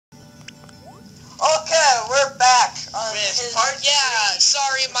Part Yeah, 3.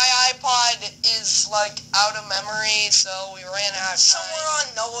 sorry, my iPod is, like, out of memory, so we ran out of time. Somewhere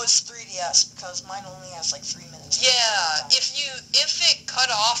on Noah's 3DS, because mine only has, like, 3 minutes. Yeah, if it cut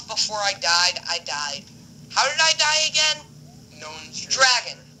off before I died, I died. How did I die again? No one's sure.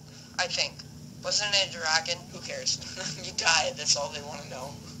 Dragon, I think. Wasn't it a dragon? Who cares? You died, that's all they want to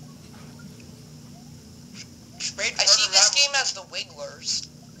know. I see this game as the Wigglers.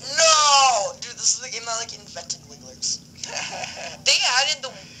 No! Dude, this is the game that, like, invented Wigglers. They added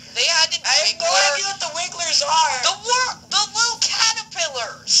I have no idea what the Wigglers are! the little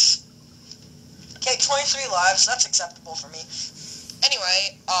caterpillars! Okay, 23 lives, that's acceptable for me.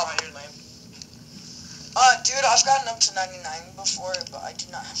 Anyway, you're lame. Dude, I've gotten up to 99 before, but I do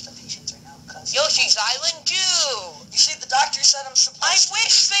not have the patience right now, because... Yoshi's Island 2! You see, the doctor said I'm supposed I to...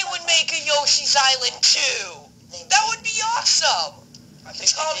 wish they would make a Yoshi's Island 2! That would be awesome!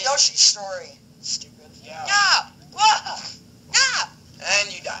 It's called Yoshi's Story. Stupid. Yeah. Yeah! Wah! Yeah!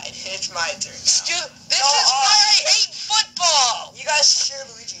 And you died. It's my turn now. This is why I hate football! You guys cheer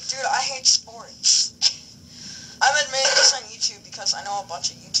Luigi. Dude, I hate sports. I'm admitting this on YouTube because I know a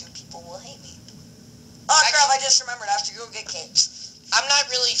bunch of YouTube people will hate me. Oh crap, I just remembered. I have to go get capes. I'm not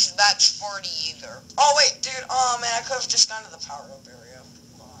really that sporty either. Oh wait, dude, oh man, I could have just gone to the power-up area.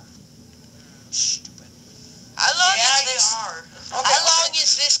 Stupid. How long Okay, How long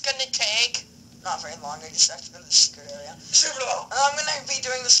is this gonna take? Not very long, I just have to go to the secret area. Super low. And I'm gonna be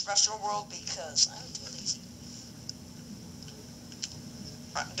doing the special world because I'm too lazy.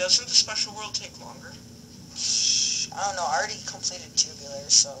 Doesn't the special world take longer? I don't know, I already completed Tubular,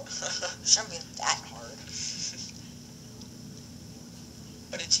 so it shouldn't be that hard.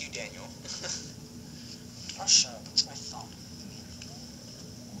 But it's you, Daniel. Oh, shut up, it's my thumb.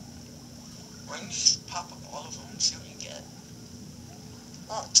 Why don't you just pop up all of them and see what you get?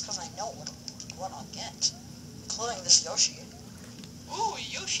 Oh, it's because I know what I'll get. Including this Yoshi. Ooh,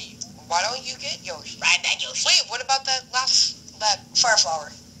 Yoshi. Why don't you get Yoshi? Ride that Yoshi. Wait, what about that Fire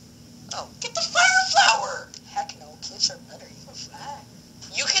Flower. Oh, get the Fire Flower! Heck no, kids are better, you can fly.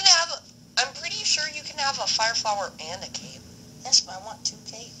 You can have, I'm pretty sure you can have a Fire Flower and a cape. Yes, but I want 2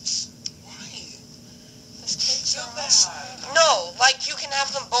 capes. Why? This cape's So are bad. awesome. No, like you can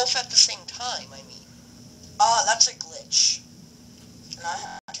have them both at the same time, I mean. That's a glitch. And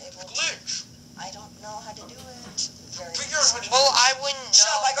I'm not able to. Glitch. I don't know how to do it. Very Figure out how to do Well, I wouldn't know.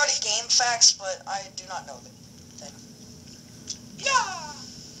 Shut up, I go to Game Facts, but I do not know the thing. Yeah.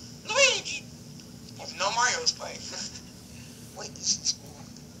 Luigi. If no Mario's playing. Wait, this is cool.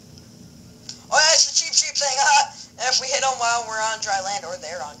 Oh yeah, it's the cheap thing, And if we hit them while we're on dry land, or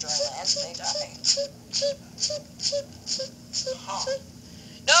they're on dry land, they die. Huh.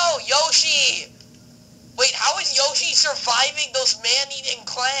 No, Yoshi! Wait, how is Yoshi surviving those man-eating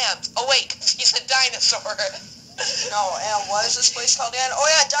clams? Oh wait, 'cause he's a dinosaur. No, and what is this place called again? Oh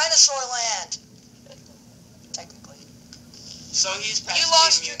yeah, Dinosaur Land! Technically. So he's past You the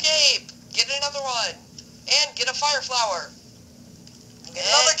lost your immune. cape. Get another one. And get a Fire Flower. And get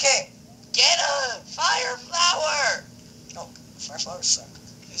another cape! Get a Fire Flower! Oh, Fire Flowers suck.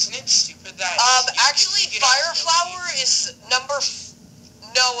 Isn't it stupid that... Actually, Fire Flower is number...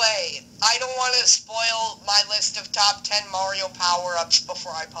 No way. I don't want to spoil my list of top 10 Mario power-ups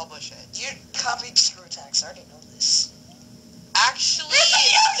before I publish it. You copied Screw Attacks, I already know this. Actually,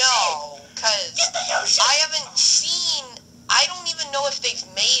 no, because I haven't seen... I don't even know if they've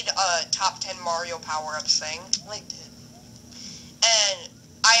made a top 10 Mario power-ups thing. They did. And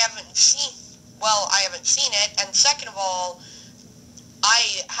I haven't seen... Well, I haven't seen it, and second of all,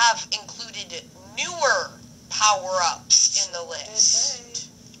 I have included newer power-ups in the list.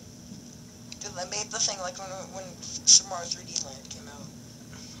 Dude, they made the thing like when Super Mario 3D Land came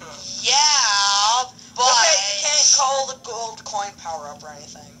out. Yeah, but... Okay, you can't call the gold coin power-up or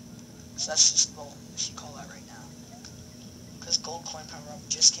anything. So that's just bull, if you call that right now. Because gold coin power-up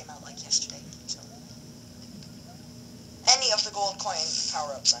just came out like yesterday, so... Any of the gold coin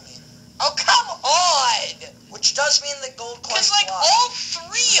power-ups, I mean. Oh, come on! Which does mean the gold coin Because, like, block. all 3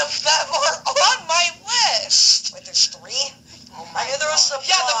 of them are on my list! Wait, there's 3? Oh I knew there was a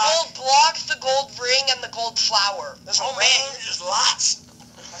Yeah, the block. gold block, the gold ring, and the gold flower. There's a Oh man, ring. there's lots.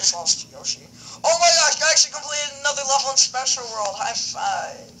 I just lost to Yoshi. Oh my gosh, I actually completed another level in Special World. High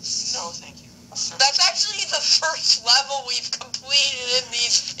fives. No, thank you. That's actually the first level we've completed in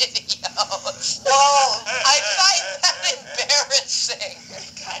these videos. Whoa. I find that embarrassing. It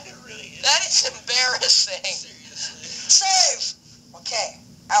kind of really is. That is embarrassing. Seriously. Save! Okay.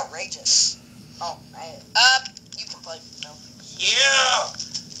 Outrageous. Oh, man. You can play. No. Yeah!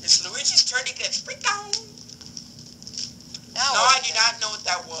 It's Luigi's turn to get freaked out. No, I do not know what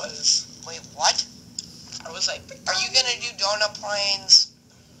that was. Wait, what? I was like, Are you gonna do donut plains?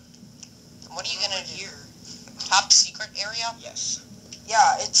 What are you gonna do? here? Top secret area? Yes.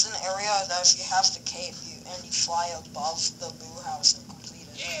 Yeah, it's an area that if you have the cape and you fly above the Boo House and complete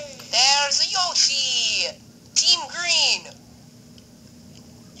it. Yay. There's a Yoshi! Team Green!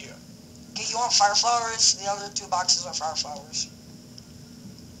 Yeah. Okay, you want fire flowers? The other 2 boxes are fire flowers.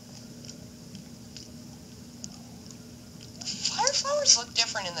 Fire flowers look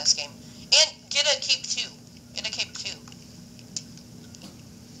different in this game. And get a cape too. Get a cape too.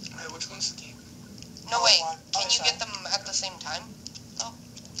 Alright, which one's the game? No, Oh, wait. one. Can Oh, you sorry. get them at the same time?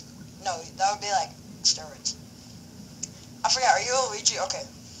 No, that would be like steroids. I forgot, are you a Luigi? Okay.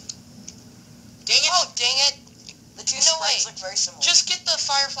 Dang it! Oh, dang it. The 2 No, sprites wait. look very similar. Just get the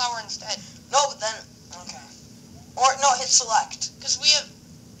fire flower instead. No, but then... Okay. Or, no, hit select. Because we have...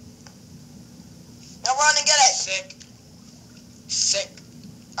 Now run and get it! Sick. Sick.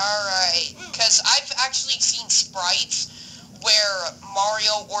 Alright. Because I've actually seen sprites where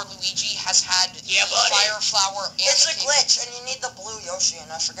Mario or Luigi has had Yeah, the buddy. fire flower and It's the a cape. glitch, and you need the blue Yoshi, and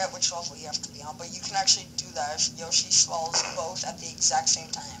I forget which level you have to be on, but you can actually do that if Yoshi swallows both at the exact same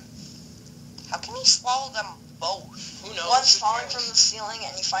time. How can you swallow them both? Who knows? One's Who falling cares? from the ceiling,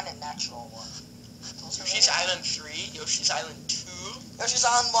 and you find a natural one. Those are Yoshi's really- Island 3, Yoshi's Island 2. Yoshi's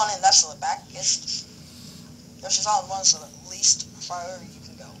Island 1, and that's the back. Yoshi's Island 1 is the least far you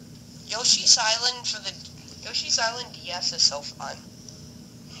can go. Yoshi's Island for the... Yoshi's Island DS is so fun.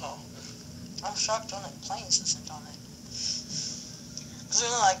 Oh. I'm shocked when it planes isn't on it. There's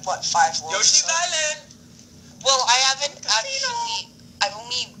only like, what, 5 worlds? Yoshi's or so? Island! Well, I haven't Casino. actually... I've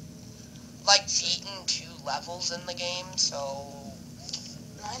only, like, beaten 2 levels in the game, so...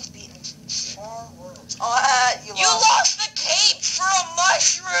 I've beaten 4 worlds. Oh, you You lost. lost the cape for a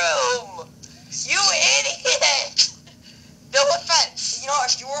mushroom! You idiot! No offense. You know,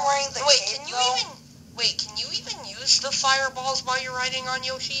 if you were wearing the Wait, cape, can you though, even... Wait, can you even use the fireballs while you're riding on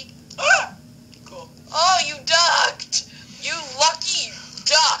Yoshi? Ah! Cool. Oh, you ducked! You lucky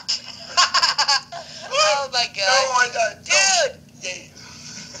duck! Oh my god. No, I got... Dude! Yay.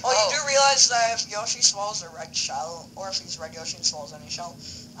 Oh, Oh. you do realize that if Yoshi swallows a red shell, or if he's red Yoshi and swallows any shell,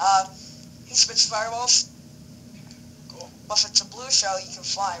 he spits fireballs. Cool. But if it's a blue shell, you can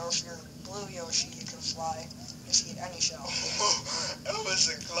fly, or if you're blue Yoshi, you can fly if you eat any shell. That was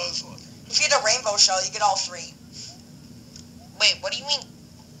a close one. If you eat a rainbow shell, you get all 3. Wait, what do you mean?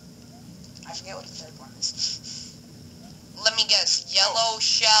 I forget what the 3rd one is. Let me guess. Yellow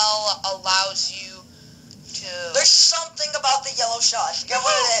shell allows you to... There's something about the yellow shell. I forget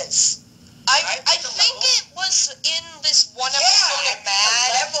what it is. I Right, think the level? it was in this one Yeah, episode I of think Mad.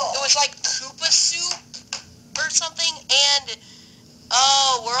 the level. It was like Koopa Soup or something, and...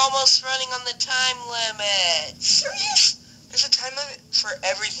 Oh, we're almost running on the time limit. Serious? There's a time limit for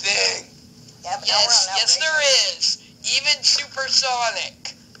everything. Yeah, but now we're on Yes, outrage. there is. Even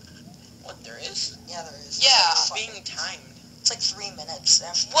Supersonic. What, there is? Yeah, there is. Yeah. It's being timed. It's like 3 minutes.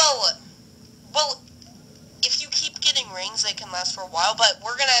 After. Well, if you keep getting rings, they can last for a while, but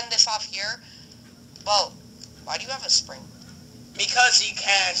we're gonna end this off here. Well, why do you have a spring? Because he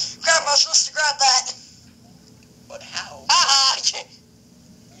can. Crap, I was supposed to grab that. But how? Ah!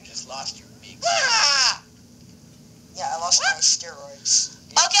 You just lost your big... Ah! Yeah, I lost my steroids.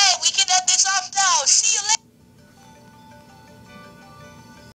 Okay, we can end this off now. See you later.